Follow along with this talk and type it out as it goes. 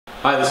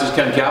Hi, this is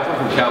Ken Kaplan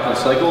from Kaplan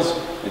Cycles,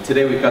 and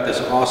today we've got this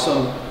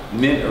awesome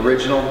mint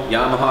original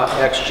Yamaha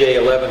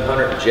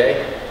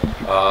XJ1100J.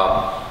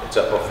 It's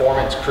a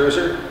performance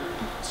cruiser.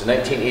 It's a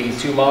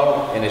 1982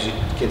 model, and as you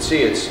can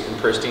see, it's in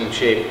pristine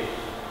shape.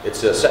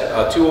 It's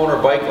a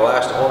two-owner bike. The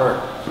last owner,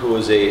 who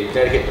was a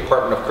Connecticut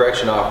Department of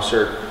Correction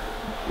officer,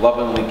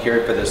 lovingly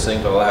cared for this thing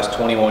for the last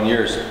 21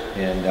 years,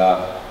 and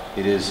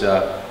it is,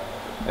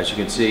 as you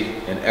can see,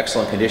 in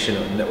excellent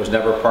condition. It was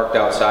never parked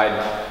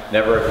outside,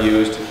 never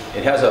abused.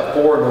 It has a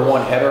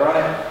 4-in-1 header on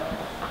it,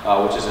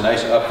 which is a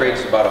nice upgrade.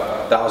 It's about a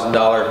 $1,000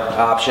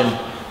 option,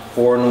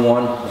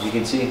 4-in-1, as you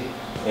can see.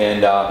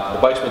 And the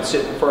bike's been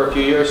sitting for a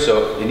few years,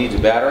 so it needs a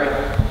battery.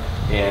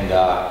 And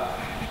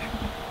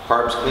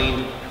carbs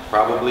cleaned,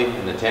 probably,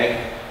 in the tank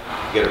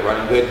to get it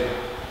running good.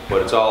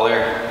 But it's all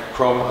there.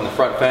 Chrome on the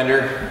front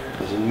fender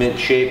is in mint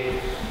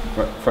shape.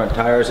 Front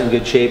tires in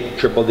good shape.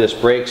 Triple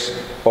disc brakes,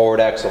 forward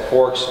axle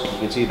forks. You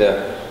can see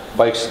the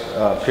bike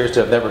appears to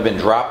have never been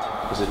dropped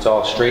because it's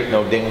all straight,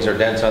 no dings or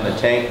dents on the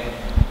tank.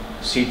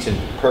 Seats in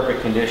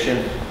perfect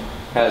condition.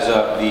 Has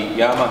the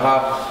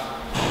Yamaha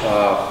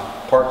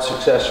parts,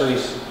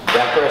 accessories,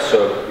 backrest,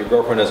 so your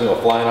girlfriend doesn't go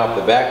flying off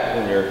the back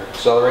when you're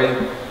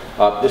accelerating.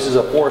 This is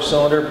a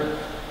 4-cylinder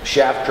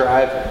shaft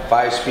drive,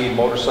 5-speed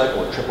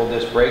motorcycle with triple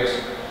disc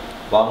brakes,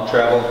 long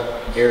travel,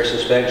 air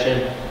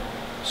suspension.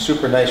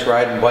 Super nice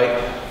riding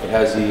bike. It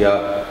has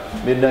the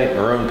midnight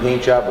maroon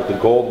paint job with the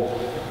gold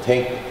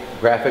tank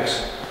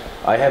graphics.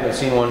 I haven't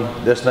seen one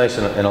this nice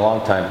in a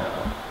long time.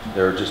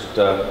 They're just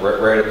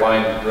rare to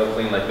find, real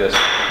clean like this,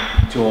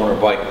 two-owner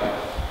bike.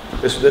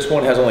 This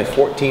one has only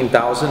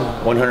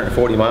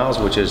 14,140 miles,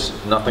 which is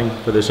nothing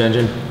for this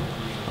engine.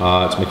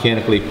 It's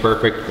mechanically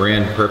perfect,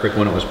 ran perfect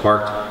when it was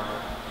parked.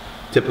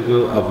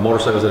 Typical of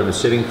motorcycles that have been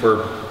sitting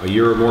for a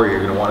year or more,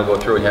 you're going to want to go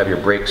through and have your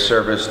brakes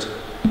serviced,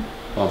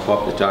 pump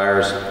up the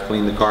tires,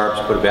 clean the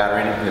carbs, put a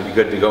battery in it, and it'll be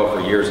good to go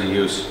for years of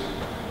use.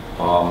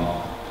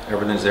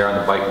 Everything's there on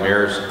the bike,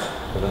 mirrors,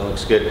 everything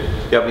looks good.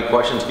 If you have any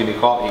questions, give me a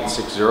call,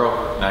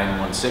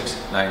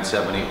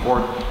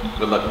 860-916-9784.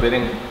 Good luck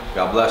bidding,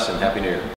 God bless, and Happy New Year.